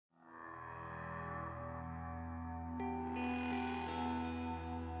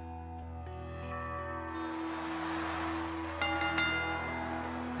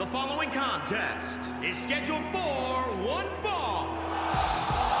The following contest is scheduled for one fall.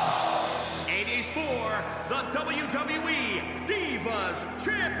 It is for the WWE Divas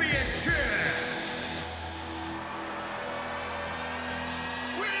Championship.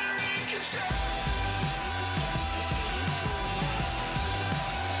 We're in control.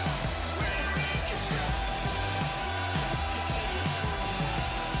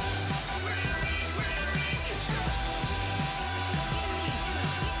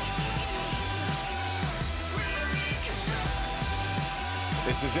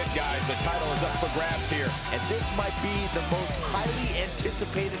 This is it, guys. The title is up for grabs here. And this might be the most highly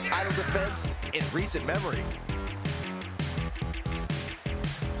anticipated title defense in recent memory.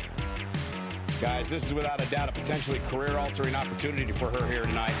 Guys, this is without a doubt a potentially career-altering opportunity for her here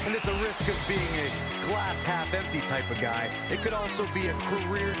tonight. And at the risk of being a glass half-empty type of guy, it could also be a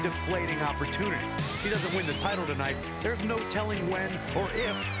career-deflating opportunity. If she doesn't win the title tonight, there's no telling when or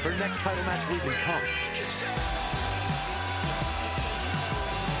if her next title match will even come.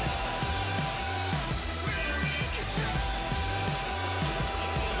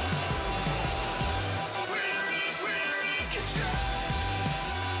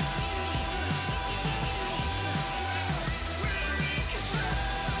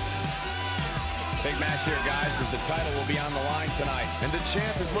 Big match here, guys, as the title will be on the line tonight. And the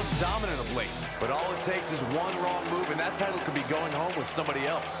champ has looked dominant of late. But all it takes is one wrong move, and that title could be going home with somebody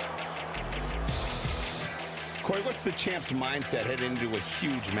else. Corey, what's the champ's mindset heading into a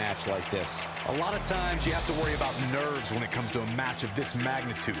huge match like this? A lot of times you have to worry about nerves when it comes to a match of this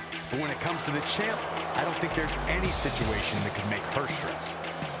magnitude. But when it comes to the champ, I don't think there's any situation that could make her stress.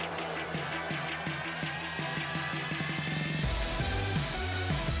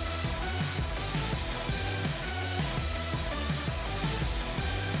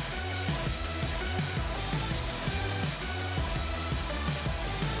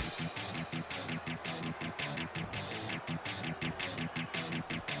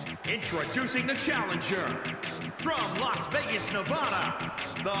 Introducing the challenger, from Las Vegas, Nevada,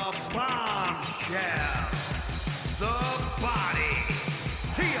 the Bombshell, the Body,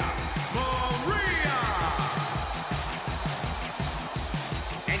 Tia Maria.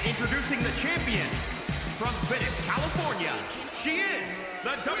 And introducing the champion, from Venice, California, she is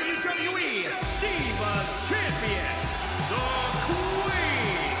the WWE Divas Champion, the Queen.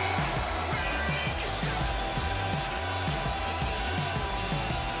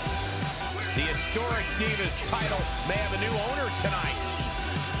 The historic Divas title may have a new owner tonight.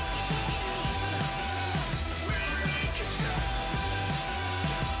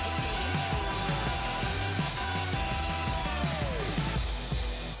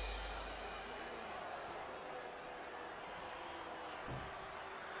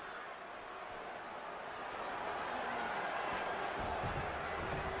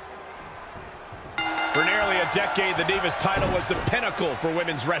 For nearly a decade, the Divas title was the pinnacle for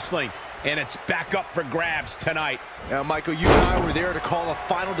women's wrestling. And it's back up for grabs tonight. Now, Michael, you and I were there to call a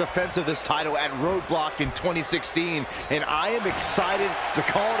final defense of this title at Roadblock in 2016, and I am excited to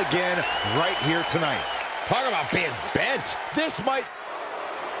call it again right here tonight. Talk about being bent. This might...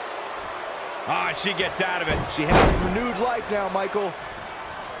 Ah, she gets out of it. She has renewed life now, Michael.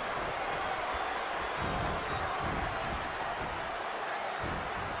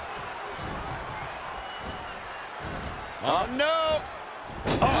 Oh, no.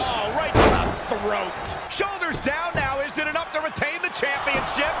 Oh, right to the throat. Shoulders down now. Is it enough to retain the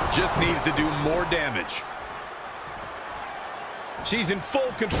championship? Just needs to do more damage. She's in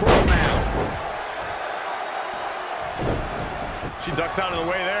full control now. She ducks out of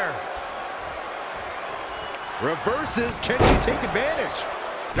the way there. Reverses. Can she take advantage?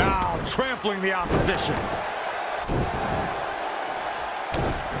 Now trampling the opposition.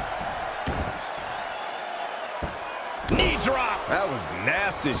 Knee drop. That was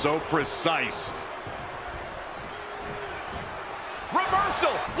nasty. So precise.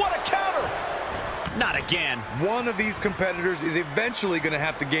 Reversal. What a counter. Not again. One of these competitors is eventually going to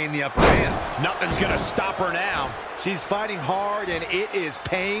have to gain the upper hand. Nothing's going to stop her now. She's fighting hard, and it is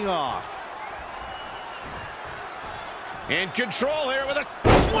paying off. In control here with a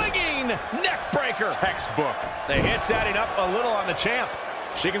swinging neck breaker. Textbook. The hit's adding up a little on the champ.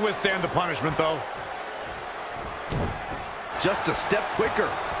 She can withstand the punishment, though. Just a step quicker.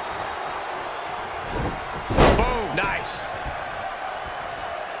 Boom. Nice.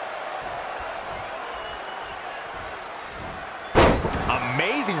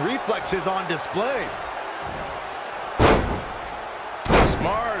 Amazing reflexes on display.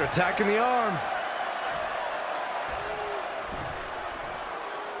 Smart, attacking the arm.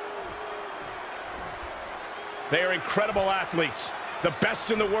 They are incredible athletes. The best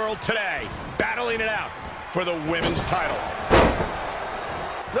in the world today, battling it out for the women's title.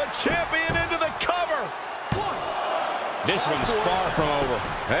 The champion into the cover. This one's far from over.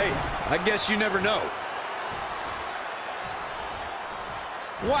 Hey, I guess you never know.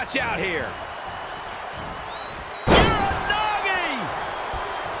 Watch out here. Uranagi!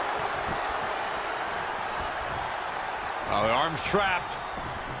 Oh, the arm's trapped.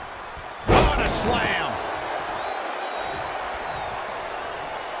 Oh, and a slam.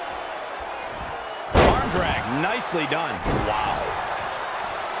 Arm drag, nicely done. Wow.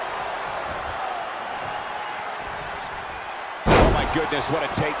 Oh my goodness, what a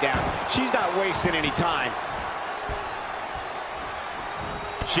takedown. She's not wasting any time.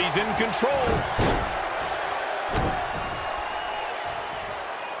 She's in control.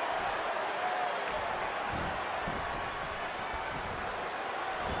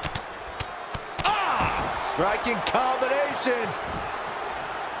 Ah! Striking combination.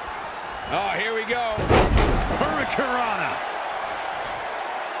 Oh, here we go. Hurricanrana.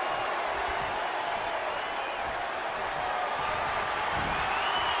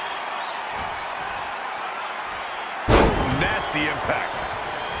 Nasty impact.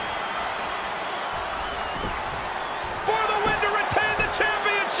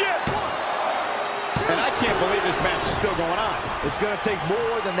 And I can't believe this match is still going on. It's going to take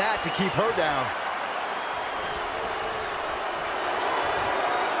more than that to keep her down.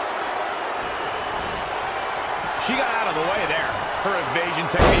 She got out of the way there. Her evasion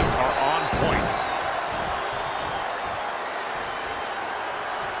techniques are on point.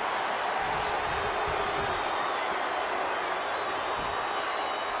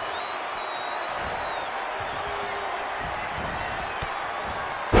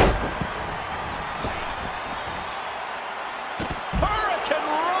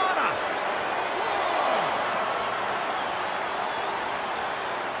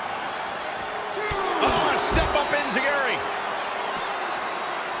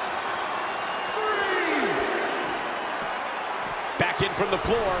 Back in from the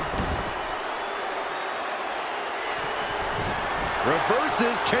floor.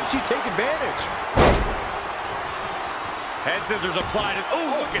 Reverses. Can she take advantage? Head scissors applied. And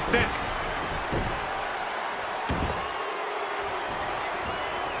oh, look at this.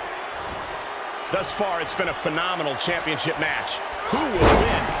 Thus far, it's been a phenomenal championship match. Who will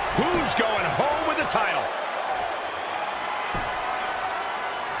win? Who's going home with the title?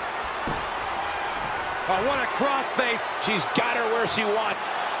 Oh, what a crossface. She's got her where she wants.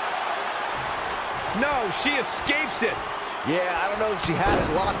 No, she escapes it. Yeah, I don't know if she had it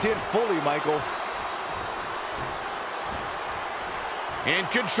locked in fully, Michael. In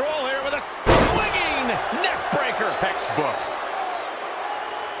control here with a swinging neck breaker. Textbook.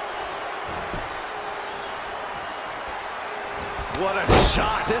 What a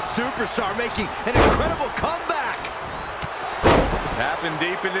shot. This superstar making an incredible comeback. Tapping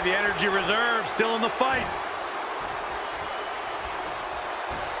deep into the energy reserve, still in the fight.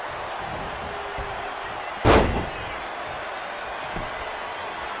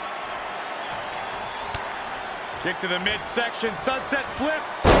 Kick to the midsection, sunset flip.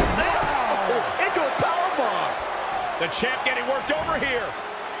 Oh, into a powerbomb. The champ getting worked over here.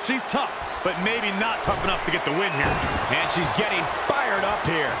 She's tough, but maybe not tough enough to get the win here. And she's getting fired up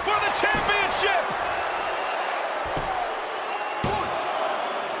here. For the championship!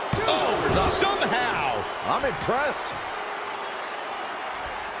 Oh, somehow. I'm impressed.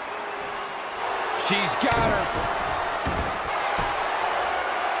 She's got her.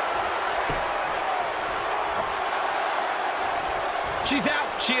 She's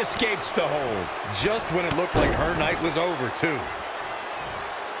out. She escapes the hold. Just when it looked like her night was over, too.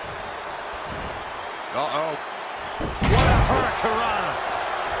 Uh-oh. What a hurricanrana.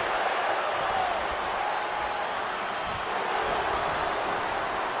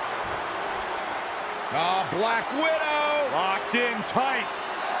 Oh, Black Widow. Locked in tight.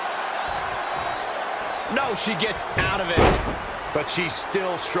 No, she gets out of it. But she's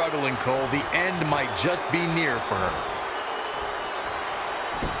still struggling, Cole. The end might just be near for her.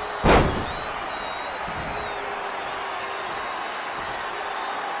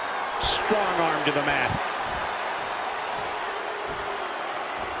 Strong arm to the mat.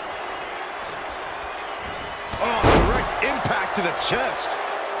 Oh, direct impact to the chest.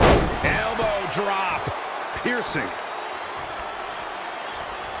 Elbow drop. Piercing.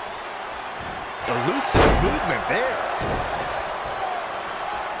 Elusive movement there.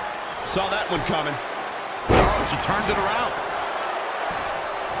 Saw that one coming. Oh, she turns it around.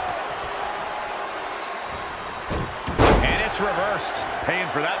 And it's reversed. Paying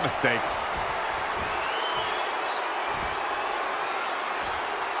for that mistake.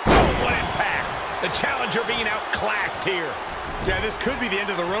 The challenger being outclassed here. Yeah, this could be the end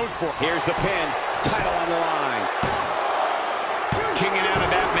of the road for him. Here's the pin. Title on the line. Kicking out of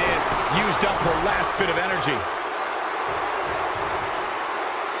that man. Used up her last bit of energy.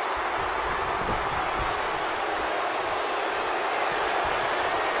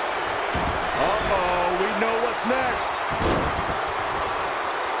 Uh-oh, we know what's next.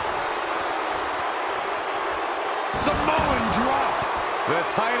 Samoan drop. The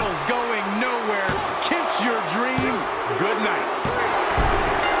title's going nowhere. Kiss your dreams. Good night.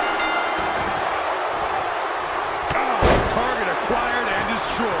 Oh, target acquired and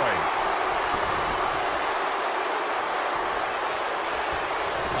destroyed.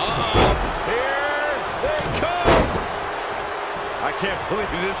 Here they come. I can't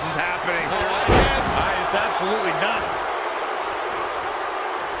believe this is happening. It's absolutely nuts.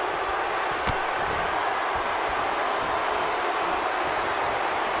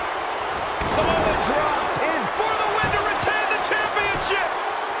 Samoa drop in for the win to retain the championship.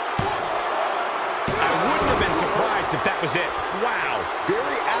 I wouldn't have been surprised if that was it. Wow.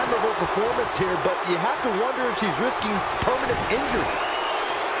 Very admirable performance here, but you have to wonder if she's risking permanent injury.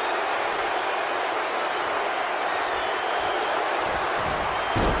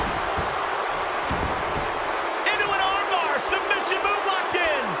 Into an armbar. Submission move locked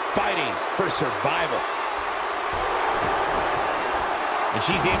in. Fighting for survival. And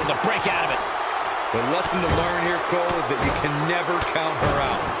she's able to break out of it. The lesson to learn here, Cole, is that you can never count her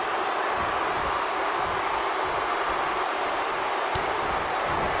out.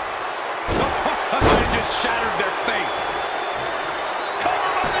 They just shattered their face.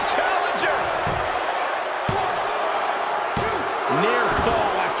 Cover by the challenger. Near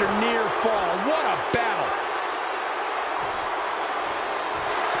fall after near fall. What a battle.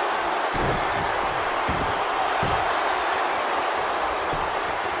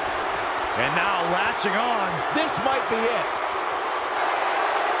 And now latching on. This might be it.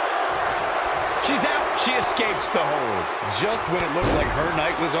 She's out. She escapes the hold. Just when it looked like her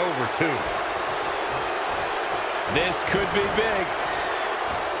night was over, too. This could be big.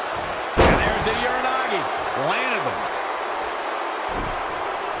 And there's the Uranagi. Landed them.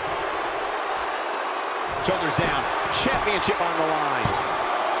 Shoulders down. Championship on the line.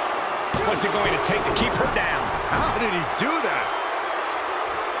 What's it going to take to keep her down? How did he do that?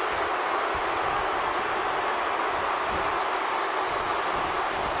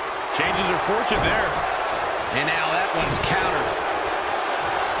 Changes her fortune there. And now that one's countered.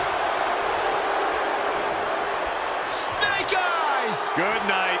 Snake eyes! Good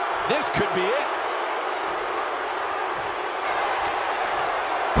night. This could be it.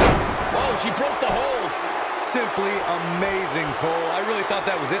 Whoa, she broke the hold. Simply amazing, Cole. I really thought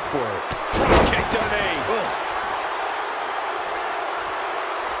that was it for her. Drop kick to the knee.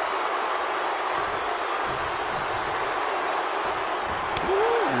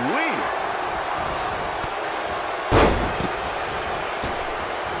 Woo-wee.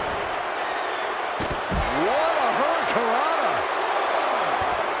 What a hurricanrana.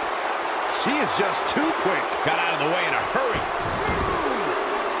 She is just too quick. Got out of the way in a hurry.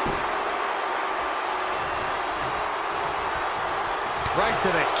 Right to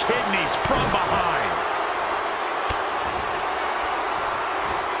the kidneys from behind.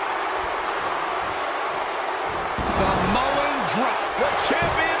 Samoan drop. The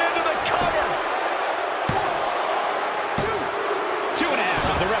champion into the cover. 2.5.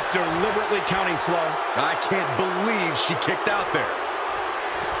 Is the ref deliberately counting slow? I can't believe she kicked out there.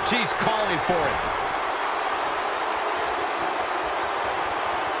 She's calling for it.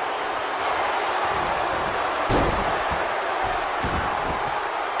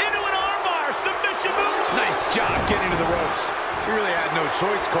 Into an armbar. Submission move. Nice job getting to the ropes. She really had no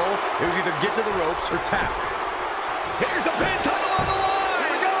choice, Cole. It was either get to the ropes or tap. Here's the pin, title on the line. Here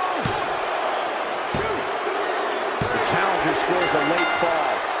we go. The challenger scores a late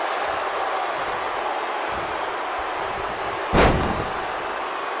fall.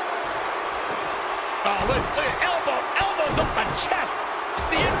 Oh, look at elbows up the chest.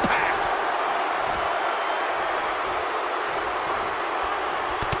 The impact.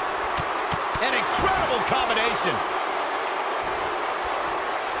 An incredible combination.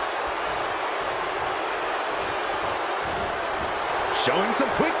 Showing some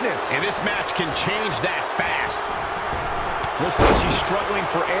quickness. And this match can change that fast. Looks like she's struggling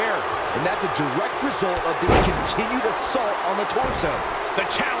for air. And that's a direct result of this continued assault on the torso. The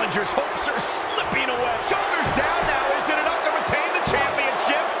challenger's hopes are slipping away. Shoulders down now. Is it enough to retain the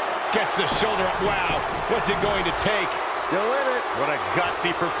championship? Gets the shoulder up. Wow. What's it going to take? Still in it. What a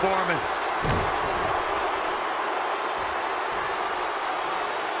gutsy performance.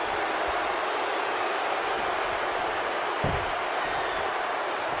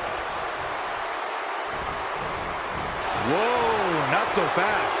 so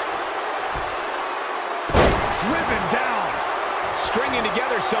fast. Driven down. Stringing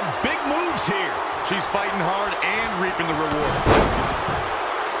together some big moves here. She's fighting hard and reaping the rewards.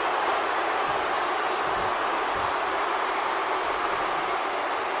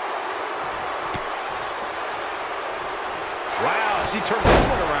 Wow, she turned this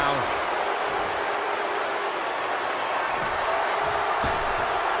one around.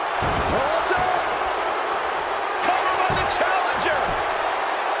 Hold up! Cover by the challenger!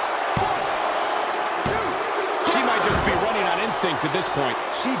 1, 2. She might just be running on instinct at this point.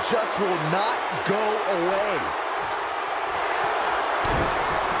 She just will not go away.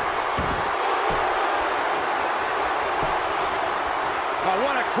 Oh,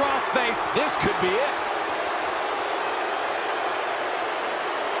 what a crossface. This could be it.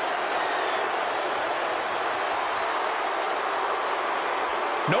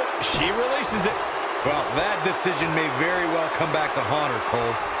 Nope, she releases it. Well, that decision may very well come back to haunt her,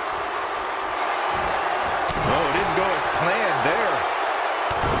 Cole. Oh, it didn't go as planned there.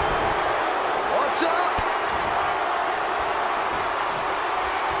 Watch out!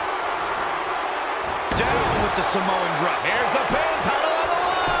 Down with the Samoan drop. Here's the pin, title on the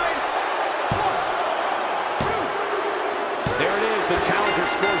line. 1, 2. There it is, the challenger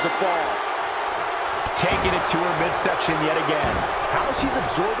scores a fall. Taking it to her midsection yet again. How she's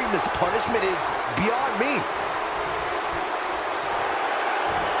absorbing this punishment is beyond me.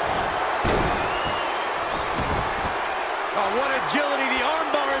 Oh, what agility. The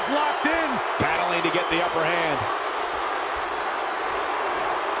armbar is locked in. Battling to get the upper hand.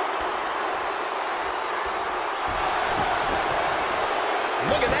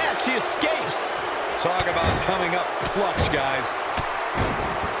 Look at that, she escapes. Talk about coming up clutch, guys.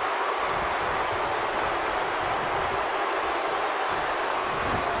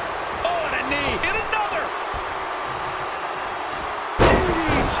 Oh, and a knee, and another.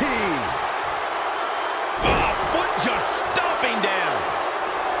 DDT! Foot just stomping down.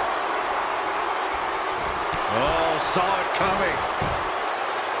 Oh, saw it coming.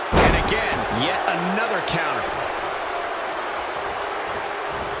 And again, yet another counter.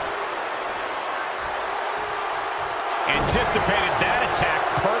 Anticipated that attack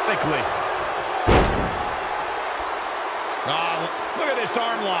perfectly. Oh, look at this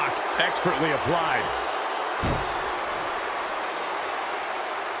arm lock. Expertly applied.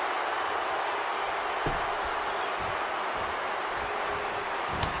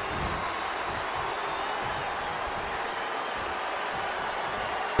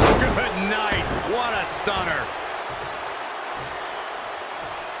 Good night. What a stunner.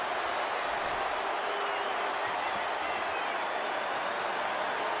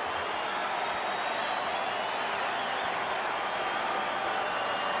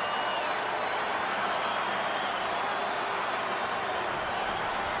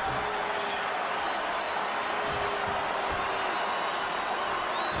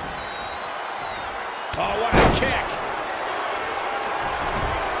 Oh, what a kick.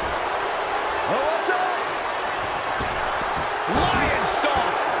 Oh, what's up? Lion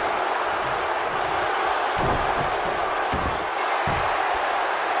salt.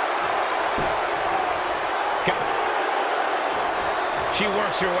 She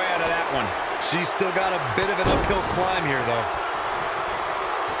works her way out of that one. She's still got a bit of an uphill climb here, though.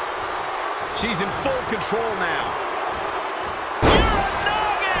 She's in full control now.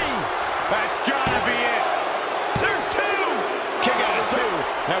 That's gotta be it. There's 2. Kick out of 2.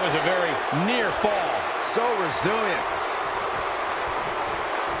 That was a very near fall. So resilient.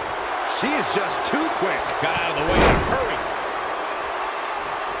 She is just too quick. Got out of the way in a hurry.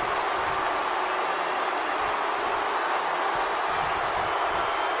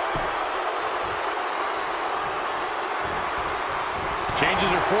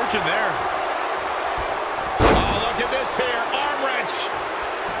 Changes her fortune there. Oh, look at this here. Arm wrench.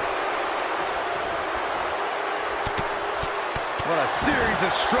 What a series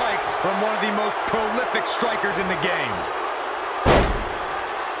of strikes from one of the most prolific strikers in the game.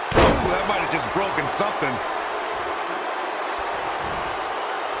 Ooh, that might have just broken something.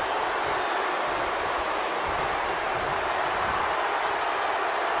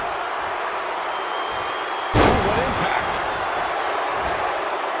 Ooh, what impact.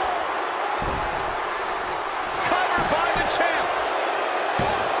 Covered by the champ. 1,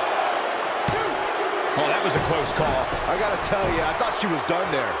 2. Oh, that was a close call. I gotta tell you, I thought she was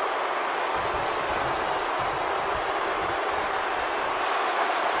done there.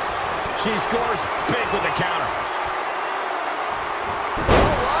 She scores big with the counter. Oh,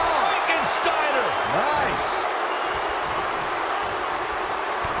 wow! Frankensteiner! Nice!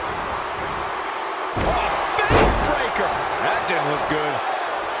 Oh, face breaker! That didn't look good.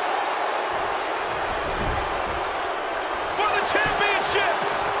 For the championship!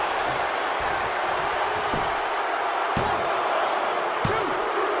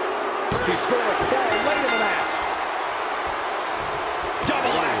 She scored a fall late in the match.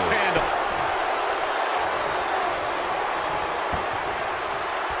 Double axe handle.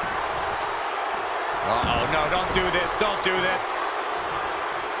 Uh-oh, no, don't do this, don't do this.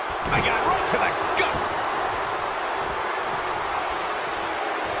 I got right to the gut.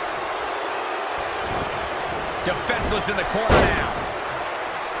 Defenseless in the corner now.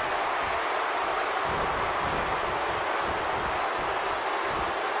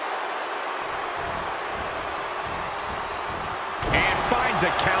 And finds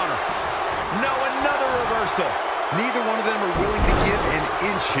a counter. No, another reversal. Neither one of them are willing to give an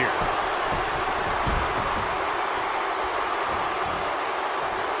inch here.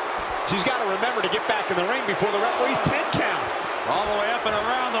 She's got to remember to get back in the ring before the referee's 10 count. All the way up and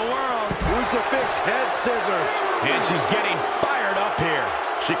around the world. Crucifix head scissors. And she's getting fired up here.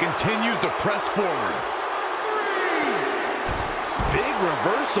 She continues to press forward. Big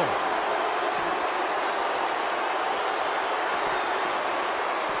reversal.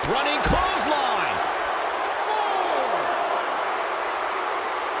 Running clothesline.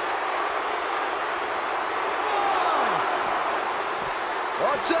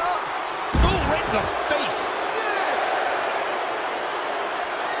 Watch out. Ooh, right in the face.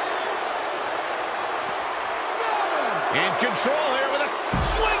 In control here with a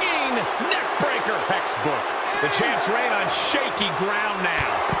swinging neck breaker. Textbook. The champ's reign on shaky ground now.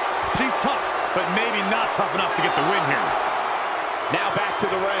 She's tough, but maybe not tough enough to get the win here. Now back to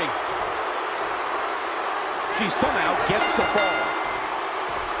the ring. She somehow gets the fall.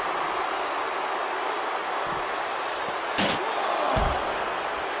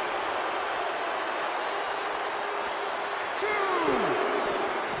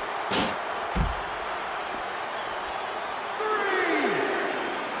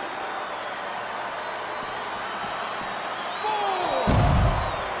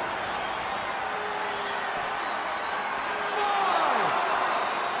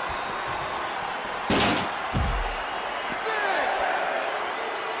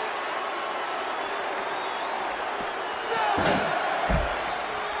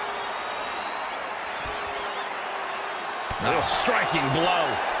 A striking blow.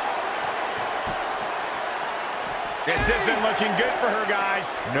 This isn't looking good for her,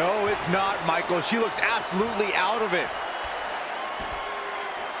 guys. No, it's not, Michael. She looks absolutely out of it.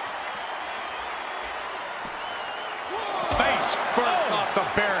 Face first off the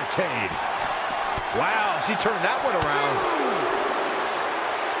barricade. Wow, she turned that one around.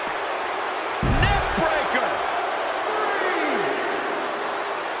 Neck breaker.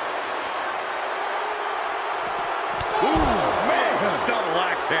 Ooh, man. Double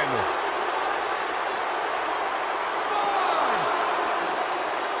axe handle.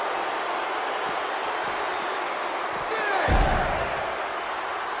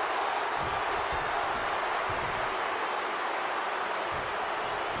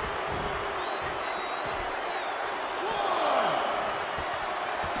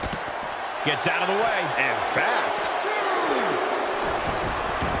 Gets out of the way. And fast.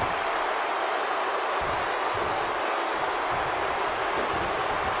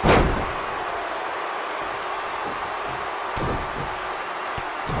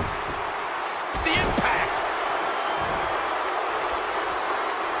 The impact.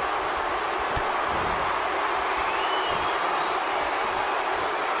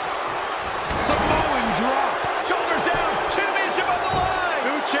 Samoan drop. Shoulders down. Championship on the line.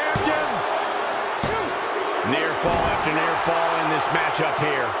 New champion. Near fall after near fall in this matchup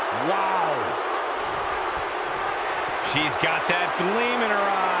here. Wow. She's got that gleam in her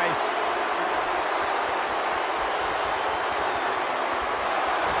eyes.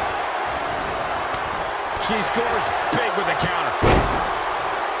 She scores big with a counter.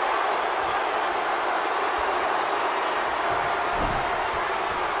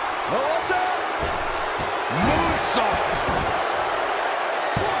 Oh, what's up? Moonsault.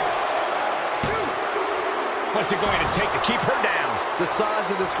 What's it going to take to keep her down? The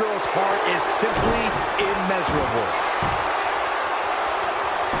size of this girl's heart is simply immeasurable.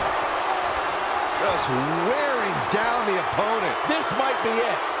 Just wearing down the opponent. This might be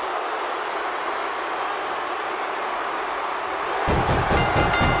it.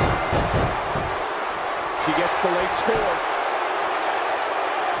 She gets the late score.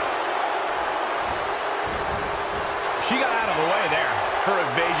 She got out of the way there. Her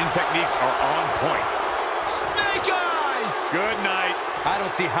evasion techniques are on point. Snake eyes! Good night. I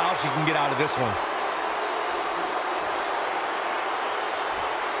don't see how she can get out of this one.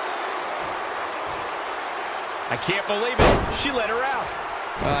 I can't believe it. She let her out.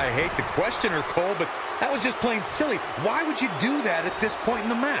 I hate to question her, Cole, but that was just plain silly. Why would you do that at this point in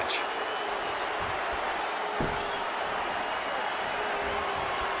the match?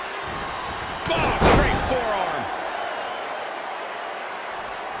 Oh, straight forearm.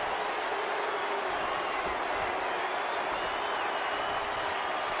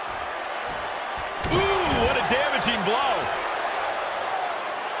 Ooh, what a damaging blow.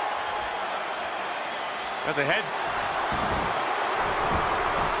 At the head.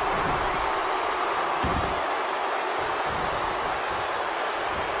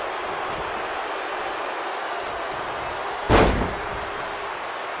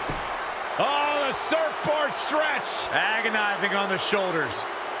 Oh, the surfboard stretch. Agonizing on the shoulders.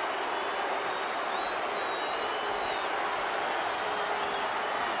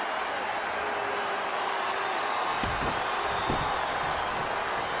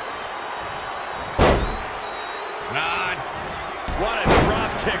 What a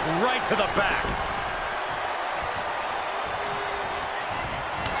drop kick right to the back.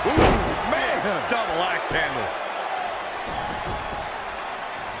 Ooh, man. Double axe handle.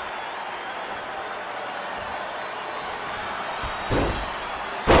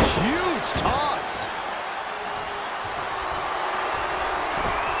 Huge toss.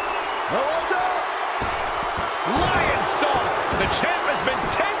 Oh, what's up? Lion salt. The champ has been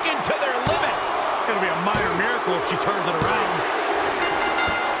taken to their limit. It's going to be a minor miracle if she turns it around.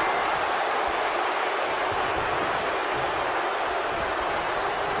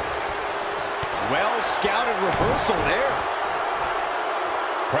 Well-scouted reversal there.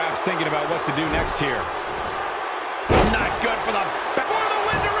 Perhaps thinking about what to do next here. Not good for the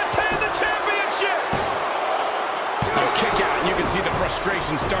win to retain the championship. A kick out, and you can see the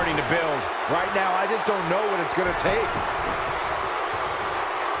frustration starting to build. Right now, I just don't know what it's going to take.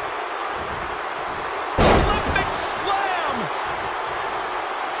 Olympic slam.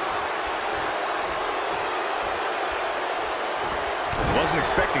 Wasn't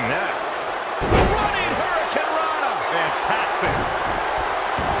expecting that. Running Hurricane Rana. Fantastic.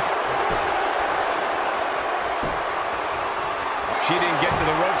 She didn't get to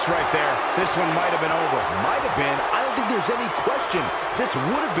the ropes right there. This one might have been over. Might have been. I don't think there's any question. This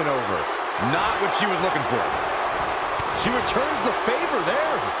would have been over. Not what she was looking for. She returns the favor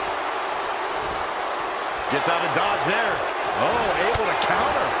there. Gets out of dodge there. Oh, able to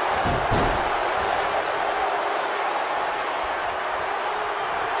counter.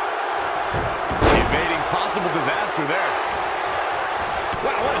 Evading possible disaster there.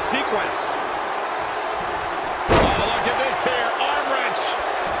 Wow, what a sequence. Oh, look at this here. Arm wrench.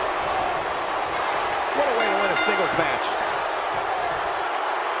 What a way to win a singles match.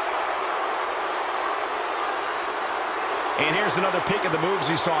 And here's another peek at the moves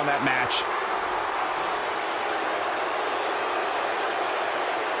he saw in that match.